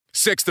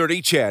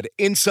630 CHED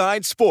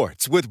Inside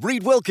Sports with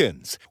Reed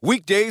Wilkins.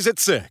 Weekdays at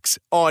 6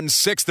 on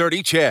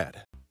 630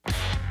 CHED.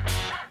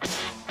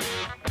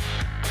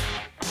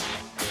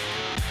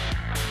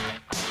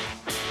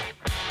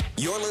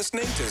 You're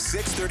listening to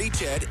 630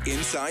 CHED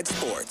Inside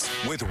Sports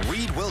with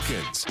Reed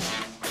Wilkins.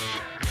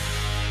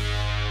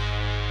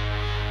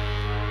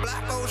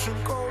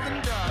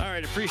 All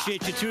right,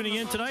 appreciate you tuning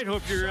in tonight.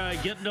 Hope you're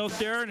getting out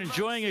there and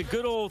enjoying a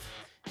good old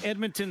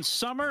Edmonton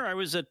summer. I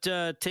was at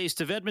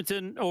Taste of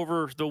Edmonton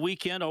over the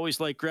weekend.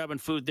 Always like grabbing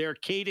food there.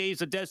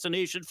 K-Day's a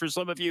destination for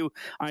some of you,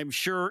 I'm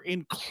sure,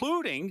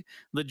 including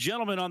the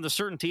gentleman on the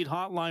Certainty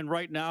Hotline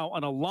right now,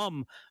 an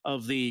alum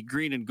of the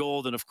Green and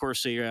Gold, and of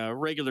course a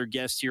regular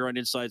guest here on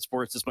Inside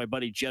Sports. It's my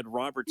buddy Jed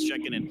Roberts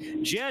checking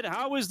in. Jed,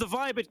 how is the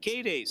vibe at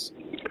K-Days?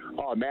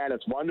 Oh, man,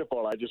 it's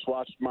wonderful. I just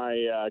watched my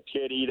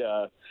kid eat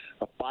a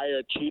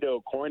fire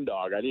Cheeto corn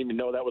dog. I didn't even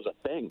know that was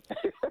a thing.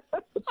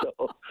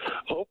 So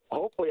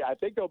hopefully, I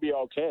think he'll be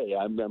okay.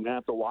 I'm going to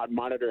have to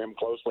monitor him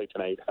closely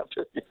tonight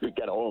after we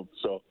get home.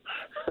 So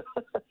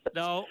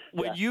now,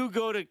 when you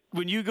go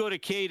to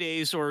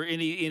K-Days or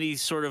any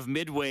sort of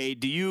midway,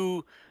 do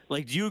you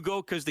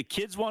go because the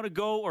kids want to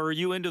go, or are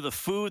you into the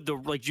food?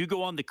 Do you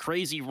go on the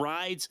crazy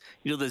rides?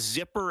 The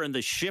zipper and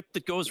the ship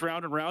that goes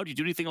round and round. You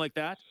do anything like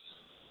that?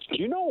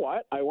 You know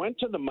what? I went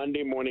to the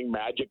Monday Morning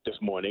Magic this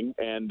morning,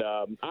 and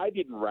I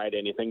didn't ride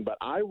anything, but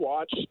I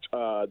watched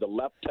the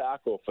left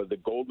tackle for the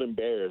Golden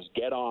Bears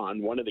get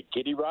on one of the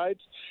kiddie rides,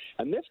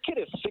 and this kid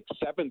is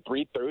 6'7",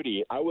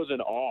 330. I was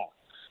in awe.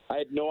 I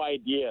had no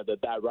idea that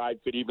ride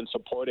could even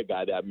support a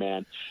guy that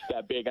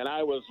big, and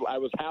I was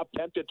half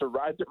tempted to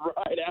ride the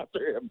ride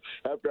after him.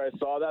 After I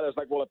saw that, I was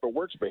like, well, if it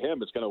works for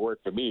him, it's going to work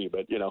for me.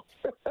 But No,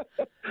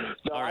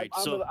 all right,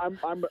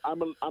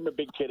 I'm a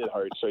big kid at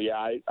heart, so yeah,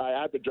 I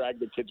have to drag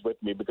the kids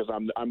with me because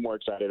I'm more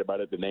excited about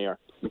it than they are.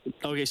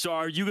 Okay, so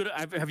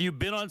have you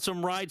been on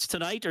some rides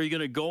tonight? Are you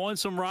going to go on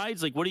some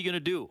rides? What are you going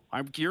to do?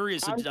 I'm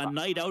curious. A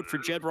night out for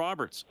Jed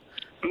Roberts.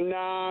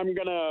 Nah, I'm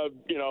gonna,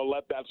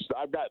 let that.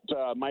 I've got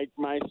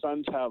my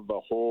sons have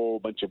a whole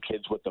bunch of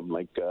kids with them,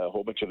 like a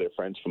whole bunch of their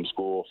friends from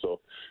school. So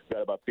I've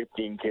got about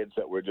 15 kids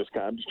that we're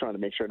I'm just trying to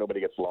make sure nobody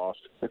gets lost.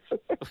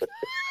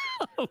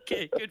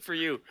 Okay, good for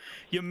you.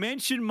 You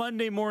mentioned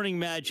Monday Morning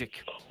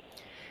Magic,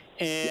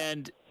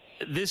 and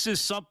this is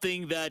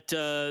something that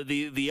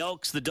the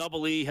Elks, the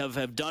Double E,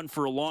 have done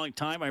for a long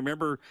time. I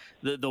remember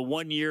the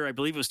 1 year, I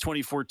believe it was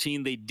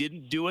 2014, they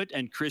didn't do it,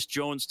 and Chris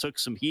Jones took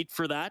some heat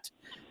for that.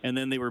 And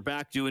then they were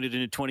back doing it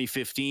in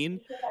 2015.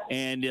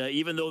 And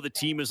even though the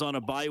team is on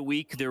a bye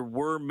week, there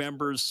were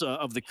members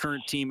of the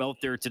current team out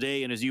there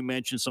today. And as you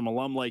mentioned, some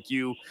alum like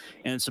you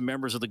and some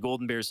members of the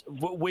Golden Bears.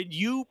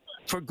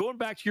 For going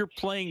back to your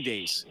playing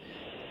days,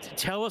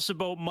 tell us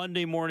about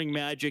Monday Morning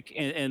Magic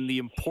and the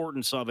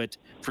importance of it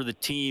for the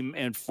team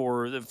and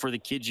for the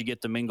kids you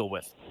get to mingle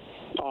with.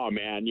 Oh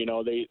man,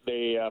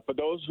 they for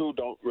those who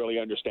don't really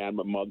understand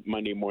what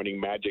Monday Morning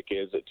Magic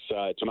is,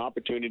 it's an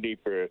opportunity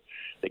for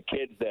the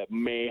kids that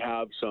may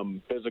have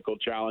some physical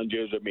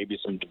challenges or maybe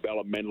some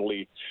developmental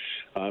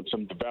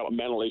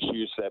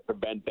issues that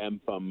prevent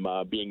them from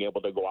being able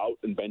to go out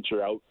and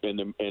venture out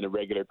in a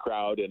regular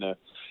crowd in a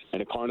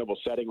carnival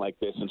setting like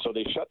this. And so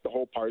they shut the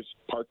whole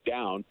park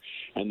down,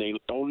 and they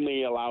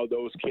only allow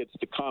those kids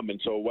to come. And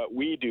so what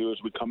we do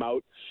is we come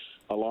out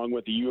along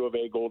with the U of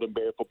A Golden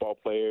Bear football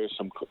players,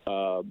 some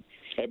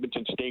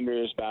Edmonton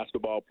Stingers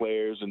basketball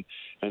players,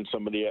 and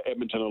some of the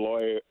Edmonton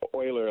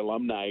Oiler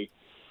alumni.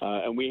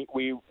 And we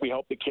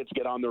help the kids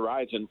get on the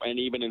rides, and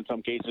even in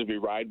some cases we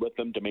ride with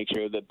them to make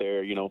sure that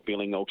they're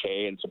feeling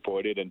okay and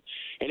supported, and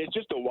it's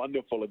just a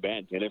wonderful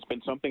event, and it's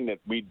been something that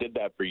we did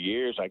that for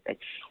years, like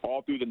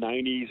all through the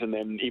 90s, and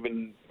then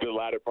even the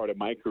latter part of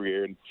my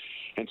career,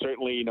 and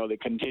certainly they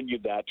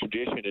continued that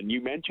tradition. And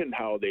you mentioned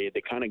how they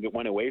kind of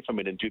went away from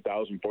it in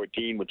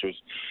 2014, which was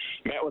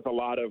met with a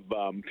lot of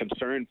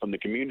concern from the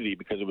community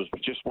because it was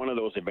just one of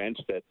those events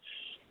that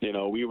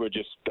we were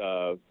just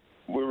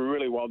we were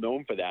really well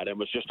known for that. It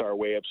was just our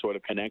way of sort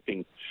of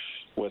connecting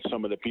with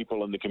some of the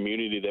people in the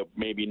community that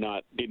maybe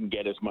didn't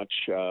get as much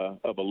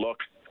of a look,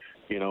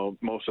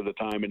 most of the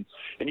time. And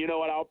you know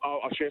what,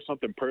 I'll share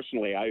something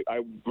personally. I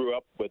grew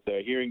up with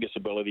a hearing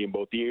disability in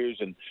both ears,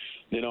 and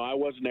I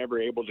wasn't ever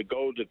able to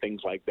go to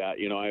things like that.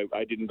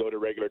 I didn't go to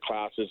regular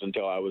classes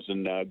until I was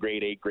in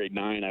grade 8, grade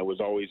 9. I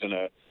was always in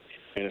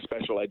a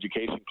special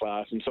education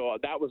class. And so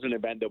that was an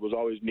event that was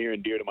always near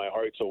and dear to my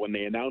heart. So when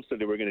they announced that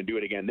they were going to do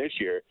it again this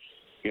year,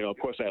 of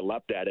course I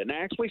leapt at it. And I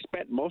actually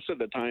spent most of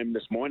the time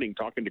this morning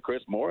talking to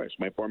Chris Morris,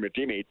 my former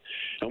teammate,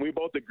 and we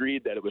both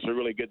agreed that it was a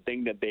really good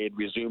thing that they had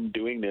resumed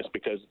doing this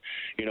because,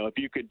 if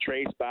you could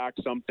trace back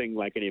something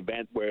like an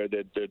event where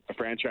the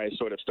franchise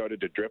sort of started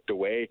to drift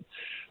away,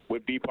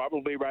 would be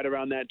probably right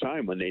around that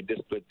time when they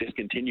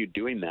discontinued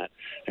doing that.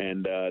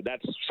 And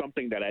that's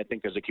something that I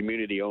think as a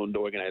community-owned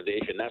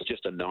organization, that's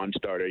just a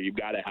non-starter. You've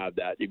got to have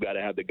that. You've got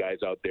to have the guys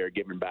out there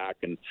giving back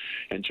and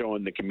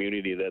showing the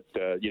community that,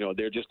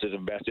 they're just as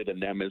invested in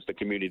them as the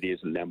community is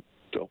in them.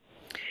 So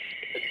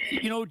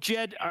You know,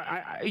 Jed,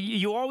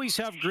 you always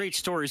have great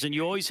stories, and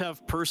you always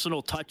have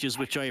personal touches,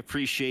 which I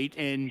appreciate.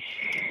 And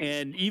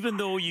even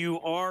though you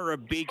are a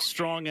big,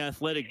 strong,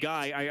 athletic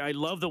guy, I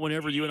love that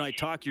whenever you and I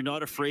talk, you're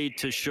not afraid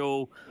to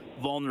show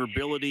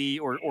vulnerability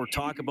or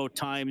talk about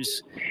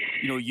times,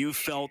 you know, you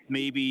felt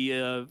maybe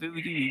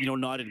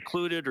not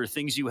included or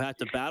things you had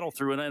to battle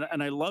through.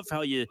 And I love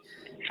how you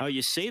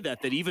say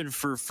that even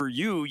for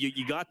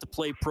you got to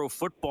play pro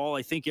football.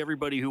 I think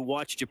everybody who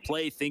watched you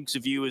play thinks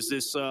of you as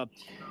this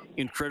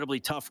incredibly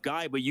tough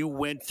guy, but you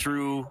went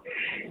through,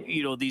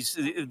 you know,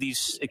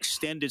 these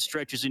extended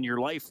stretches in your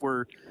life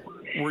where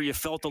you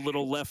felt a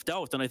little left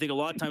out. And I think a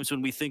lot of times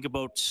when we think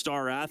about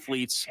star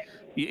athletes,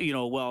 you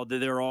know, well,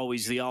 they're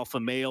always the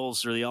alpha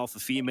males or the alpha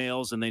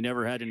females, and they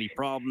never had any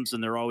problems,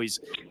 and they're always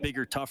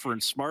bigger, tougher,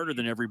 and smarter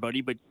than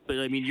everybody. But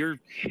I mean,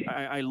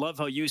 I love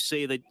how you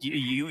say that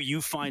you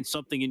find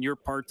something in your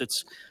part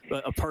that's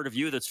a part of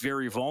you that's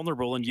very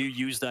vulnerable, and you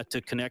use that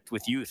to connect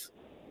with youth.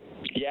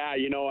 Yeah,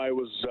 you know, I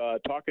was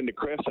talking to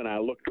Chris, and I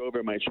looked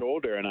over my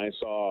shoulder, and I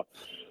saw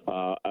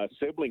a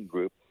sibling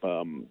group,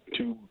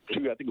 two,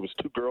 I think it was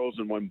 2 girls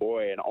and 1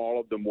 boy, and all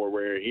of them were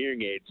wearing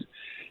hearing aids.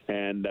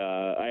 And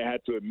I had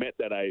to admit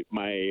that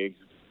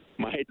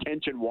my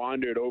attention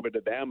wandered over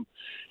to them,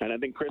 and I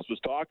think Chris was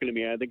talking to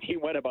me. I think he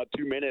went about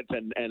 2 minutes,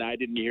 and I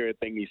didn't hear a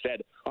thing he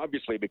said,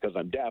 obviously because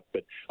I'm deaf.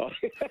 But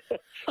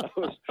I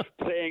was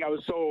saying I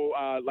was so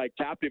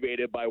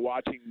captivated by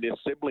watching this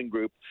sibling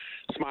group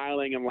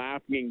smiling and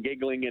laughing and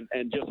giggling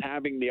and just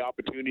having the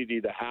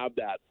opportunity to have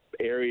that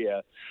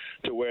area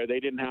to where they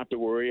didn't have to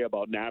worry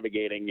about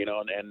navigating, you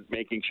know, and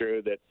making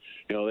sure that,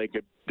 you know, they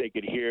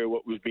could hear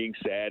what was being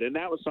said. And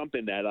that was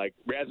something that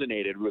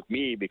resonated with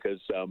me because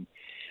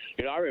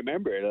you know, I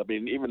remember it. I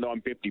mean, even though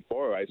I'm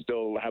 54, I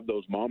still have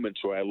those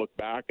moments where I look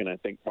back and I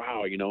think,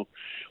 wow, you know,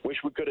 wish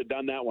we could have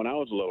done that when I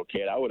was a little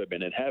kid. I would have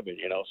been in heaven,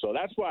 you know. So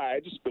that's why I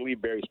just believe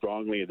very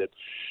strongly that,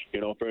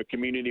 you know, for a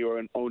community or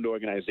an owned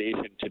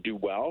organization to do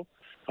well,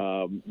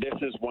 this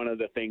is one of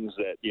the things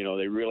that, you know,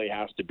 they really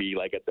has to be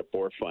at the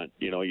forefront.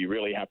 You know, you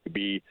really have to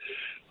be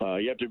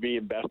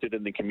invested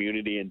in the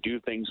community and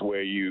do things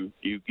where you're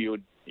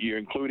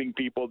including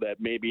people that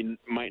maybe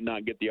might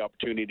not get the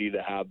opportunity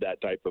to have that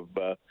type of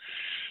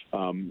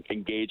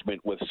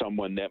engagement with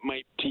someone that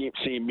might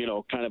seem, you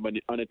know, kind of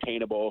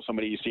unattainable,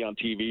 somebody you see on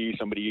TV,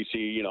 somebody you see,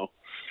 you know.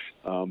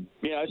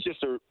 It's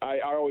just I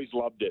always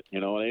loved it,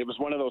 you know, and it was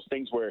one of those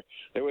things where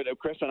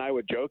Chris and I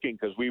were joking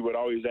because we would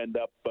always end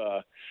up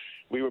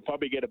we would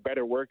probably get a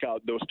better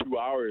workout those 2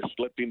 hours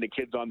lifting the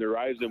kids on the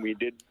rise than we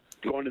did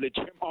going to the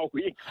gym all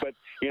week. But,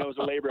 you know, it was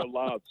a labor of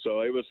love.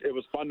 So it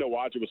was fun to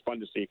watch. It was fun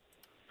to see.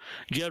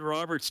 Jed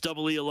Roberts,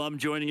 Double E alum,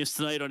 joining us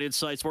tonight on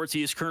Inside Sports.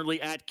 He is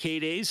currently at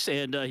K-Days,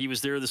 and he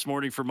was there this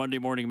morning for Monday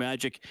Morning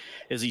Magic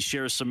as he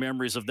shares some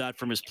memories of that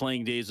from his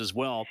playing days as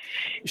well.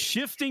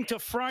 Shifting to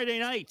Friday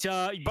night.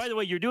 By the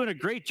way, you're doing a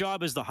great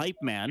job as the hype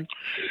man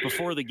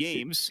before the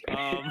games.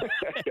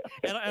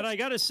 And I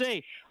got to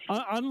say,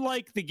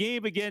 unlike the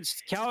game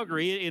against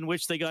Calgary, in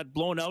which they got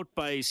blown out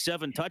by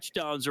 7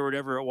 touchdowns or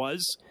whatever it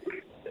was,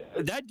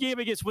 that game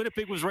against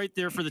Winnipeg was right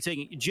there for the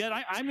taking. Jed,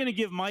 I'm going to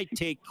give my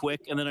take quick,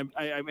 and then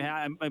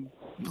I'm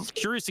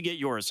curious to get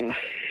yours.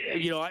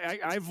 You know,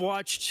 I've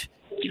watched.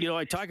 You know,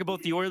 I talk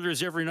about the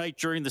Oilers every night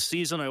during the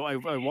season. I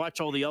watch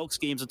all the Elks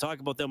games and talk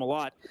about them a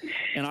lot.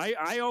 And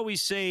I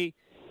always say,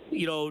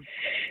 you know,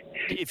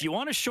 if you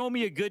want to show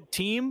me a good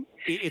team,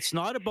 it's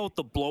not about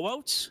the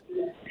blowouts.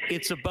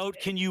 It's about,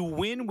 can you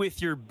win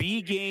with your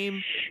B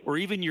game or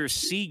even your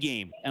C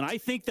game? And I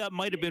think that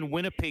might have been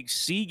Winnipeg's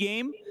C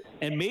game.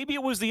 And maybe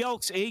it was the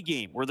Elks' A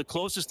game, where the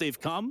closest they've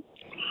come,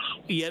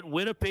 yet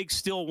Winnipeg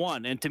still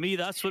won. And to me,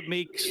 that's what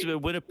makes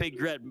Winnipeg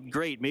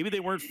great. Maybe they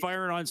weren't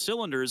firing on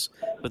cylinders,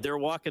 but they're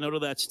walking out of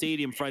that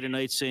stadium Friday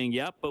night saying,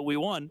 yep, but we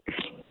won.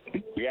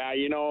 Yeah,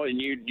 you know,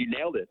 and you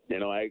nailed it. You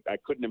know, I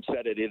couldn't have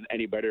said it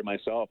any better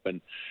myself.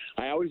 And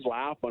I always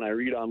laugh when I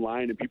read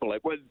online and people are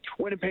like, well,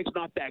 Winnipeg's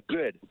not that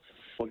good.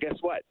 Well, guess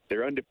what?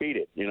 They're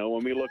undefeated. You know,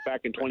 when we look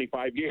back in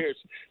 25 years,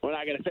 we're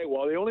not going to say,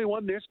 well, they only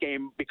won this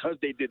game because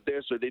they did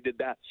this or they did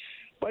that.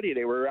 Buddy,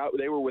 they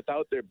were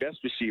without their best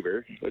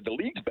receiver, the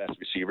league's best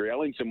receiver.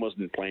 Ellingson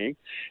wasn't playing,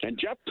 and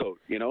Jeffcoat.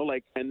 You know,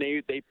 and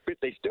they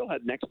still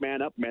had next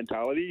man up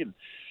mentality. And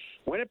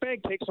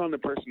Winnipeg takes on the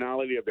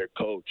personality of their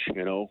coach.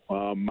 You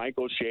know, Mike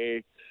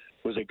O'Shea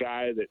was a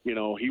guy that, you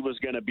know, he was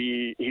going to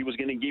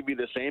give you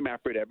the same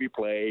effort every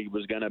play. He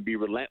was going to be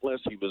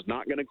relentless. He was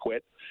not going to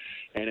quit.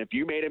 And if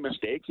you made a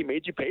mistake, he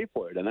made you pay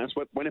for it. And that's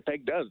what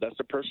Winnipeg does. That's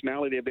the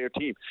personality of their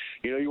team.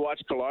 You know, you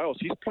watch Collaros.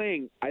 He's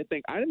playing, I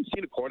think, I haven't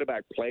seen a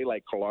quarterback play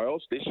like Collaros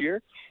this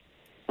year.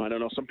 I don't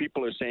know. Some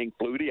people are saying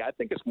Flutie. I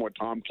think it's more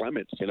Tom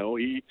Clements. You know,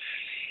 he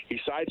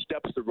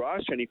sidesteps the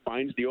rush and he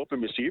finds the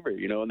open receiver.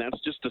 You know, and that's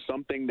just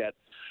something that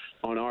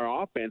on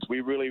our offense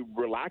we really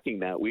were lacking.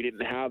 That we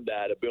didn't have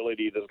that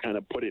ability to kind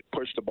of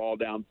push the ball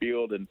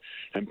downfield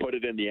and put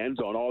it in the end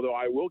zone. Although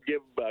I will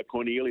give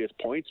Cornelius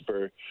points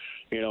for,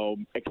 you know,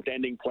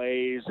 extending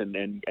plays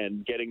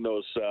and getting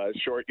those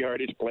short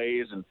yardage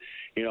plays. And,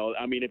 you know,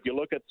 I mean, if you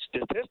look at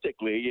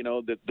statistically, you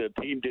know, the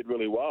team did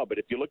really well. But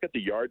if you look at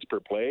the yards per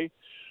play,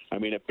 I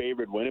mean, it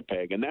favored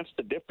Winnipeg, and that's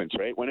the difference,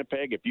 right?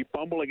 Winnipeg, if you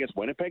fumble against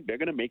Winnipeg, they're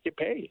going to make you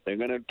pay. They're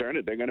going to turn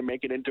it. They're going to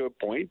make it into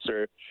points,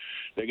 or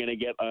they're going to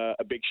get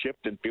a big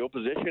shift in field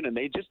position, and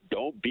they just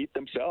don't beat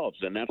themselves,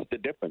 and that's the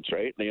difference,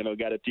 right? You know,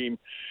 got a team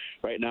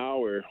right now,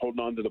 we're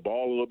holding on to the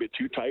ball a little bit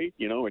too tight.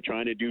 You know, we're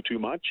trying to do too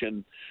much,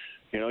 and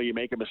you know, you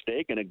make a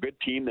mistake, and a good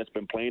team that's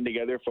been playing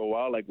together for a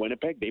while, like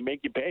Winnipeg, they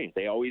make you pay.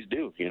 They always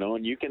do, you know.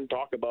 And you can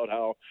talk about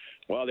how,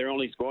 well, they're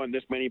only scoring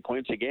this many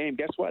points a game.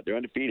 Guess what? They're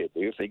undefeated.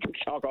 If they can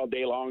talk all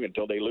day long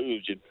until they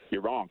lose,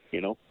 you're wrong, you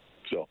know.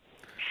 So,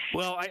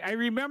 well, I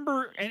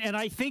remember, and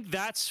I think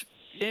that's.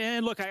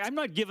 And look, I'm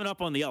not giving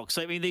up on the Elks.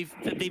 I mean,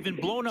 they've been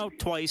blown out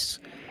twice.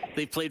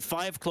 They've played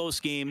 5 close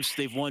games.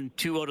 They've won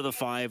 2 out of the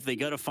 5. They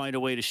got to find a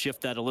way to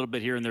shift that a little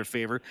bit here in their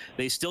favor.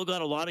 They still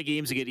got a lot of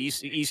games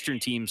against Eastern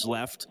teams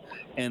left,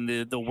 and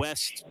the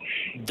West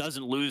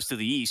doesn't lose to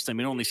the East. I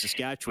mean, only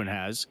Saskatchewan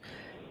has.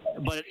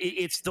 But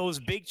it's those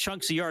big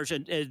chunks of yards.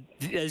 And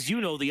as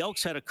you know, the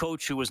Elks had a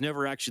coach who was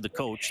never actually the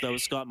coach. That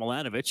was Scott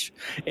Milanovich.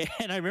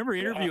 And I remember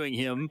interviewing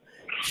him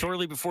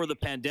shortly before the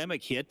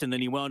pandemic hit, and then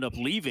he wound up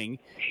leaving.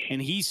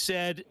 And he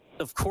said,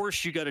 of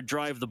course, you got to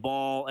drive the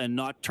ball and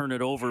not turn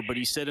it over. But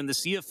he said in the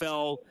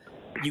CFL,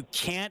 you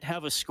can't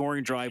have a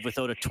scoring drive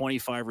without a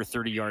 25 or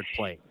 30-yard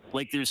play.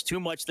 Like, there's too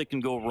much that can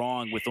go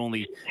wrong with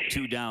only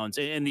 2 downs.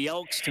 And the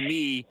Elks, to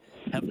me,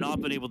 have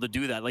not been able to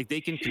do that. Like,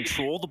 they can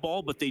control the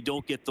ball, but they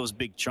don't get those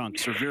big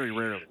chunks, or very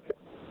rarely.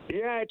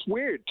 Yeah, it's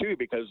weird, too,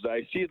 because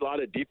I see a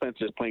lot of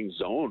defenses playing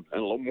zone, and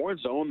a little more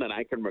zone than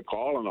I can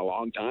recall in a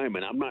long time,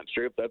 and I'm not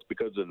sure if that's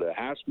because of the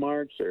hash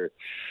marks or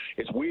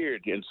it's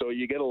weird. And so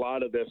you get a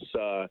lot of this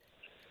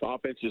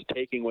offense is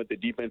taking what the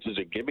defenses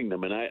are giving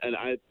them. And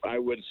I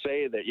would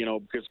say that, you know,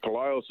 because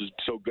Collaros is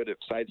so good at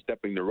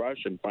sidestepping the rush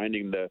and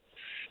finding the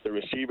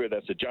receiver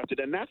that's adjusted.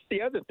 And that's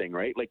the other thing,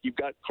 right? Like, you've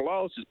got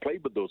Collaros has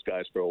played with those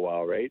guys for a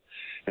while, right?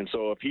 And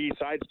so if he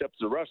sidesteps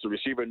the rush, the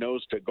receiver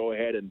knows to go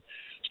ahead and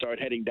start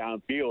heading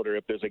downfield, or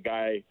if there's a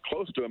guy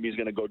close to him, he's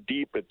going to go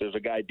deep. If there's a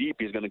guy deep,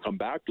 he's going to come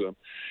back to him.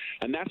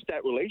 And that's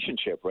that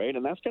relationship, right?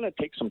 And that's going to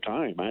take some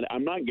time.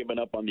 I'm not giving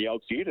up on the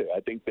Elks either. I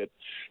think that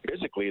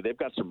physically they've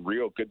got some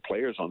real good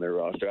players on their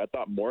roster. I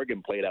thought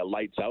Morgan played at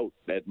lights out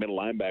at middle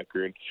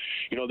linebacker. And,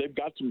 you know, they've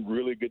got some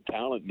really good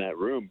talent in that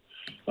room.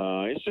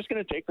 It's just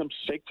going to take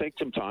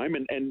some time,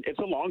 and it's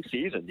a long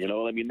season. You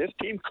know, I mean, this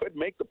team could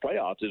make the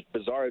playoffs, as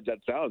bizarre as that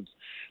sounds.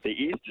 The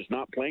East is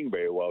not playing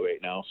very well right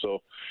now,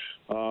 so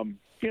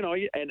you know,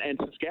 and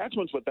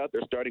Saskatchewan's without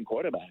their starting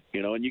quarterback.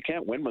 You know, and you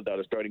can't win without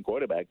a starting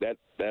quarterback. That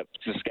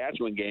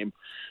Saskatchewan game,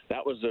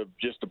 that was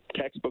just a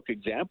textbook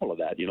example of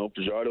that. You know,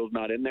 Fajardo's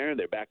not in there;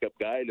 their backup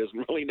guy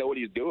doesn't really know what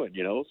he's doing.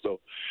 You know, so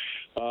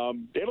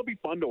it'll be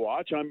fun to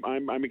watch.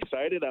 I'm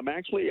excited. I'm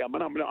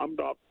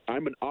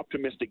an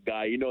optimistic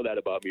guy. You know that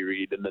about me,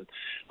 Reed. And then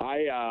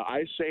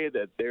I say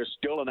that there's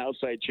still an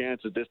outside chance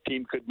that this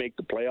team could make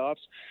the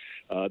playoffs.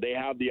 They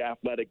have the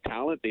athletic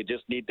talent. They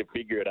just need to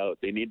figure it out.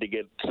 They need to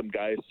get some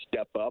guys to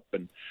step up,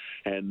 and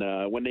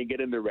when they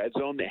get in the red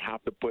zone, they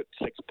have to put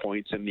 6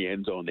 points in the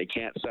end zone. They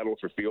can't settle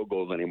for field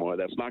goals anymore.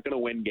 That's not going to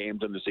win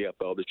games in the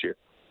CFL this year.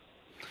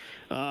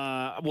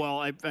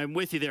 Well, I'm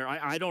with you there.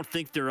 I don't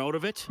think they're out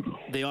of it.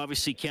 They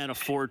obviously can't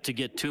afford to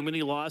get too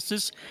many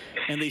losses,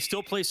 and they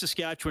still play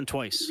Saskatchewan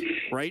twice,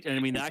 right? And I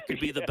mean, that could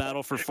be the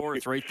battle for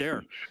fourth right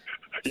there.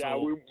 Yeah,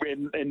 so,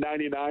 in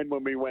 '99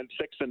 when we went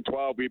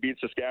 6-12, we beat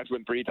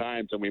Saskatchewan 3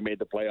 times and we made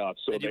the playoffs.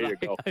 So there you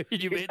go.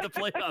 You made the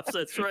playoffs.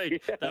 That's right.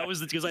 Yeah. That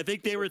was because I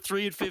think they were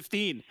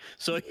 3-15.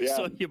 So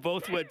you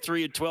both went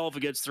 3-12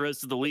 against the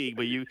rest of the league.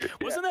 But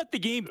wasn't that the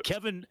game?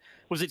 Kevin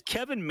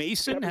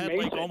Mason had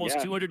like almost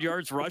 200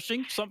 yards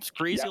rushing, something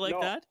crazy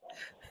that.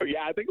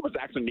 Yeah, I think it was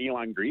actually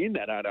Nealon Green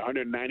that had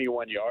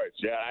 191 yards.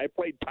 Yeah, I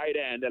played tight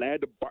end, and I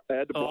had to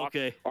block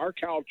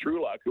Arcal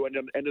Trulak, who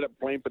ended up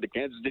playing for the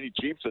Kansas City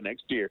Chiefs the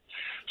next year.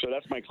 So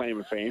that's my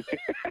claim of fame.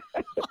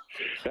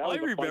 I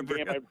remember.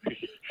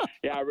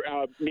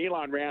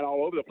 Nealon ran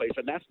all over the place,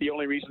 and that's the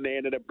only reason they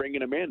ended up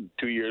bringing him in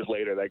 2 years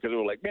later. Because they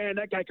were like, man,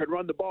 that guy could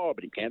run the ball,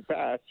 but he can't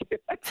pass.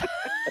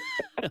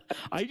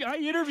 I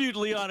interviewed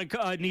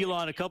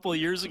Nealon a couple of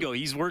years ago.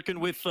 He's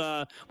working with,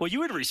 you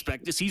would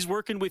respect this. He's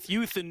working with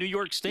youth in New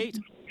York State.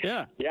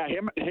 Yeah. Yeah,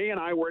 he and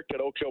I worked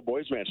at Oak Hill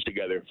Boys Ranch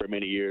together for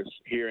many years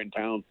here in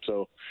town.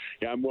 So,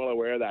 yeah, I'm well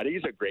aware of that.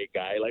 He's a great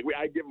guy. Like,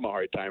 I give him a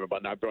hard time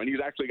about not throwing. He's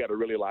actually got a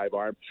really live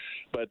arm.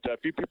 But a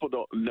few people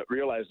don't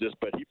realize this,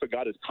 but he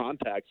forgot his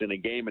contacts in a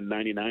game in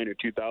 99 or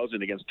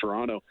 2000 against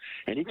Toronto,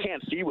 and he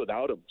can't see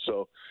without them.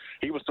 So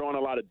he was throwing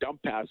a lot of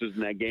dump passes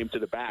in that game to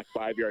the back,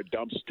 5-yard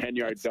dumps,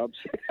 10-yard dumps.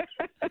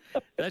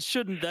 That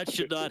should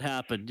not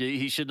happen.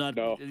 He should not.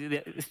 No.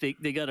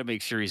 They got to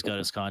make sure he's got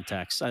his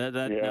contacts.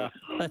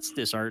 That's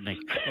disheartening.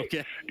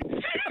 Okay.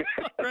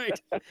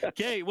 Right.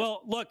 Okay.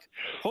 Well, look,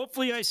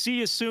 hopefully I see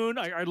you soon.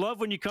 I love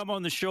when you come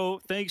on the show.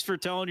 Thanks for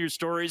telling your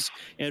stories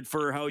and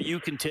for how you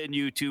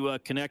continue to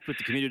connect with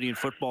the community and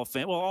football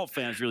fan. Well, all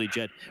fans, really,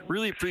 Jed.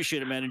 Really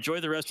appreciate it, man.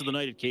 Enjoy the rest of the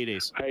night at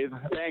K-Days. Hey,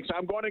 thanks.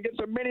 I'm going to get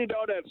some mini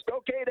donuts.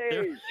 Go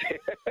K-Days.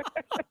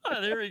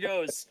 There he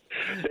goes.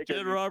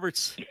 Jed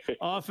Roberts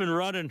off and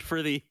running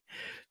for the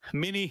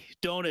mini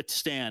donut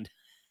stand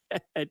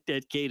at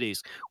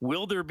K-Days.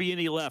 Will there be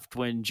any left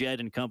when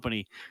Jed and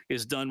company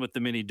is done with the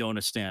mini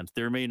donut stand?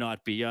 There may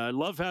not be. I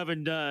love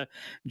having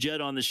Jed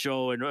on the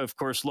show, and of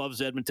course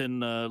loves Edmonton,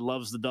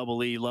 loves the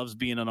Double E, loves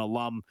being an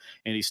alum,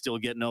 and he's still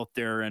getting out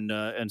there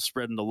and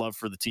spreading the love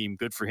for the team.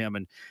 Good for him.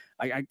 And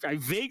I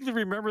vaguely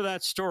remember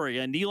that story.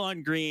 And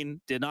Nealon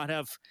Green did not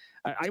have.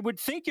 I would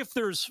think if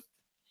there's,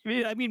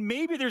 I mean,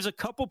 maybe there's a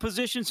couple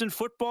positions in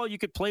football you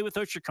could play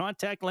without your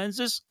contact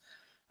lenses.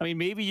 I mean,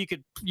 maybe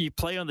you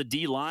play on the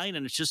D line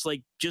and it's just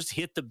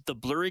hit the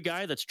blurry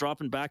guy that's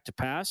dropping back to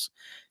pass.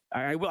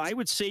 I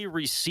would say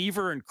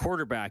receiver and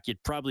quarterback,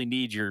 you'd probably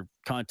need your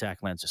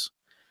contact lenses,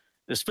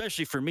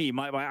 especially for me.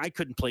 I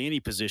couldn't play any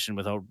position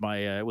without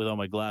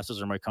my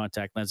glasses or my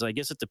contact lenses. I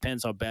guess it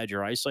depends how bad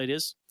your eyesight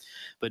is.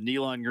 But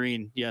Nealon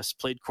Green, yes,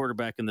 played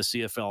quarterback in the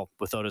CFL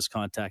without his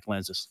contact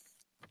lenses.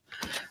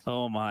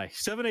 Oh, my.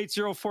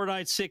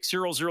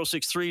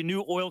 780-496-0063.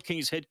 New Oil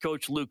Kings head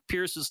coach Luke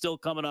Pierce is still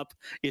coming up.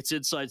 It's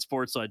Inside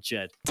Sports on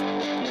Ched.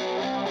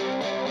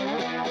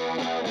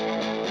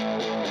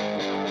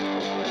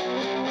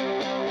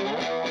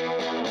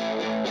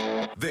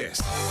 This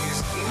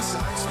is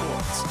Inside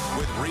Sports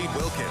with Reed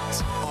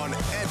Wilkins on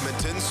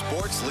Edmonton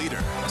Sports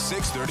Leader,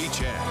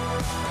 630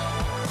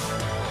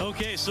 Ched.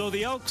 Okay, so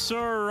the Elks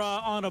are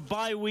on a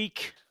bye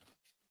week.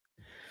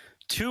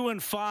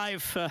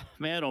 2-5,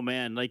 man, oh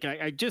man! Like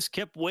I just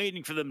kept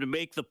waiting for them to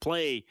make the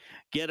play,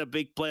 get a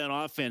big play on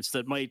offense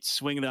that might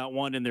swing that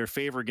one in their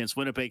favor against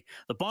Winnipeg.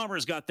 The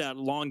Bombers got that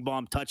long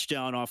bomb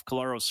touchdown off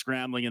Colaro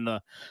scrambling in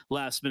the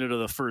last minute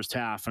of the first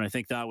half, and I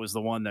think that was the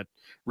one that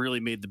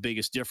really made the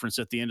biggest difference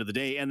at the end of the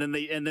day. And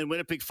then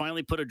Winnipeg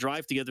finally put a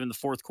drive together in the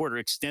fourth quarter,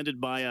 extended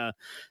by a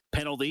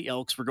penalty.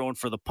 Elks were going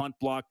for the punt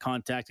block,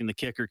 contacting the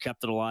kicker,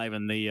 kept it alive,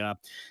 and they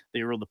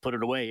were able to put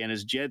it away. And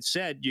as Jed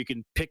said, you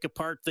can pick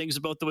apart things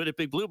about the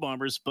Winnipeg Blue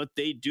Bombers, but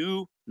they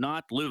do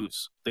not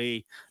lose.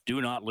 They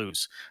do not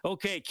lose.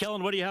 Okay,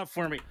 Kellen, what do you have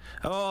for me?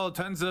 Oh,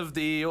 tons of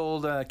the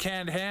old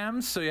canned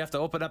hams. So you have to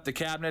open up the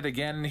cabinet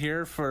again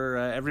here for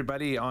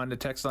everybody on the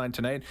text line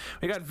tonight.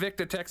 We got Vic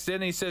to text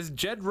in. He says,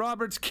 Jed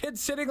Roberts, kid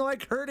sitting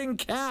like herding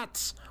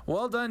cats.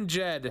 Well done,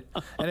 Jed.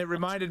 And it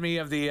reminded me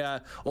of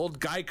the old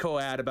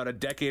Geico ad about a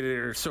decade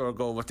or so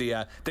ago with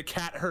the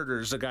cat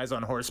herders, the guys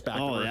on horseback.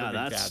 Oh,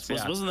 yeah,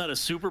 wasn't that a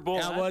Super Bowl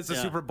ad? Yeah, it was a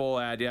Super Bowl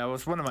ad. Yeah, it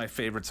was one of my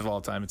favorites of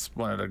all time. It's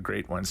one of the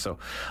great ones. So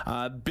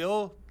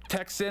Bill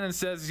texts in and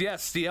says,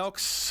 yes, the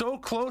Elks so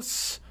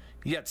close,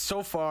 yet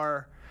so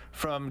far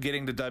from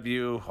getting the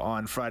W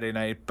on Friday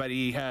night, but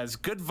he has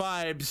good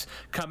vibes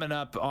coming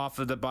up off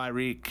of the bye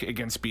week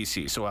against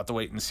BC. So we'll have to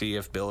wait and see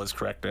if Bill is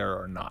correct there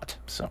or not.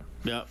 So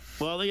yeah,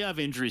 well, they have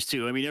injuries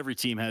too. I mean, every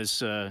team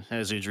has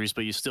injuries,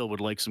 but you still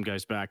would like some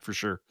guys back for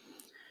sure.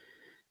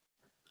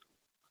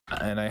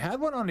 And I had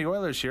one on the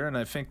Oilers here, and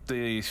I think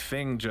the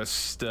thing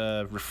just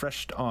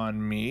refreshed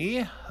on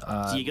me.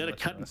 So you got to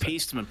cut and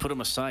paste them and put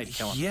them aside,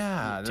 Kellen.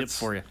 Yeah, tip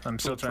for you. I'm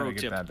still trying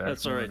to get that there.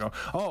 That's all right.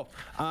 Oh,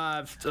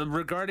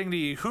 regarding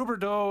the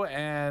Huberdeau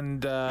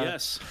and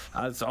yes,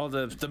 all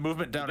the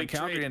movement down in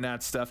Calgary trade and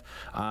that stuff,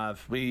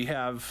 we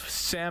have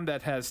Sam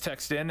that has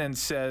texted in and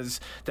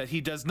says that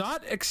he does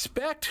not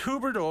expect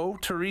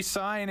Huberdeau to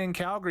re-sign in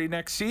Calgary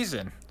next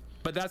season,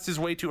 but that's his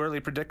way too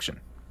early prediction.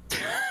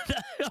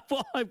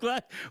 Well, I'm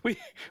glad we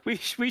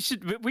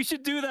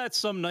should do that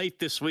some night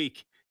this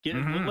week.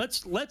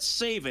 Let's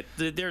save it.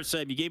 There,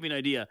 Sam, you gave me an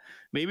idea.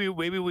 Maybe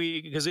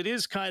we, because this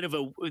is kind of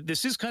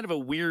a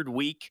weird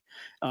week.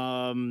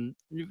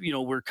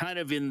 We're kind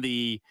of in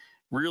the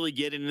really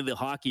get into the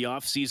hockey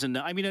off season.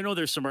 I mean, I know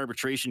there's some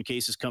arbitration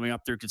cases coming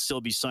up. There could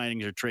still be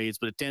signings or trades,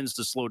 but it tends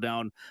to slow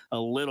down a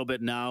little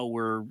bit now.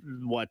 We're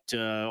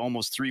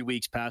almost 3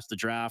 weeks past the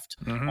draft,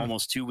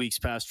 almost 2 weeks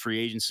past free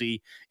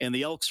agency, and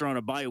the Elks are on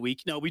a bye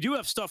week. Now we do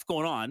have stuff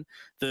going on.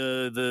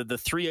 The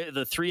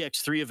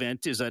 3x3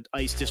 event is at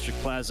Ice District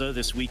Plaza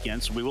this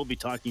weekend, so we will be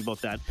talking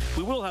about that.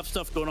 We will have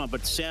stuff going on,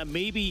 but Sam,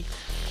 maybe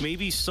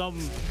some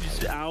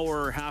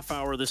half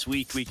hour this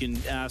week we can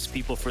ask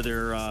people for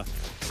their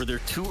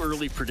too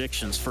early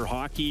predictions for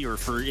hockey or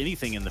for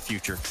anything in the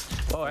future.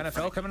 Oh,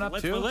 NFL coming up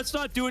too. Let's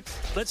not do it.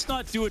 Let's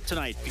not do it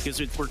tonight because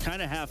we're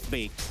kind of half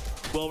baked.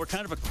 Well, we're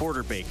kind of a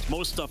quarter baked.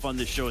 Most stuff on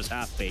this show is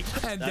half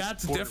baked. And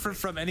that's different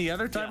from any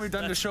other time we've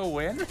done the show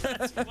when?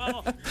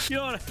 Well, you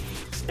know what?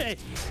 Hey,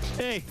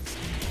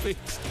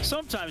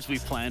 sometimes we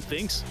plan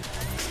things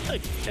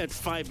at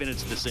 5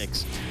 minutes to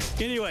 6.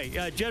 Anyway,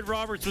 Jed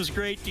Roberts was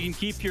great. You can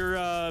keep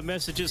your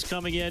messages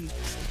coming in.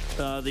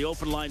 The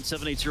open line,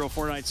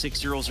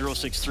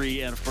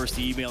 780-496-0063. And, of course,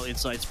 the email,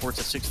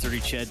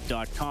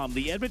 insidesports@630ched.com.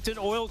 The Edmonton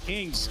Oil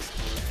Kings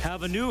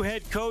have a new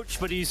head coach,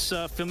 but he's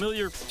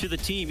familiar to the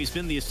team. He's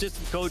been the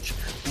assistant coach.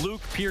 Luke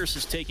Pierce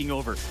is taking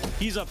over.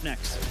 He's up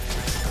next.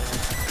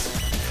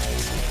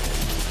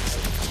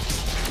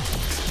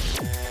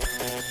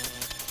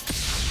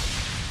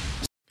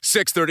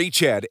 .630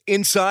 CHED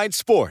Inside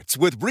Sports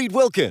with Reed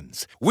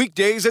Wilkins.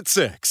 Weekdays at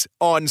 6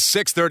 on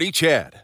 630 CHED.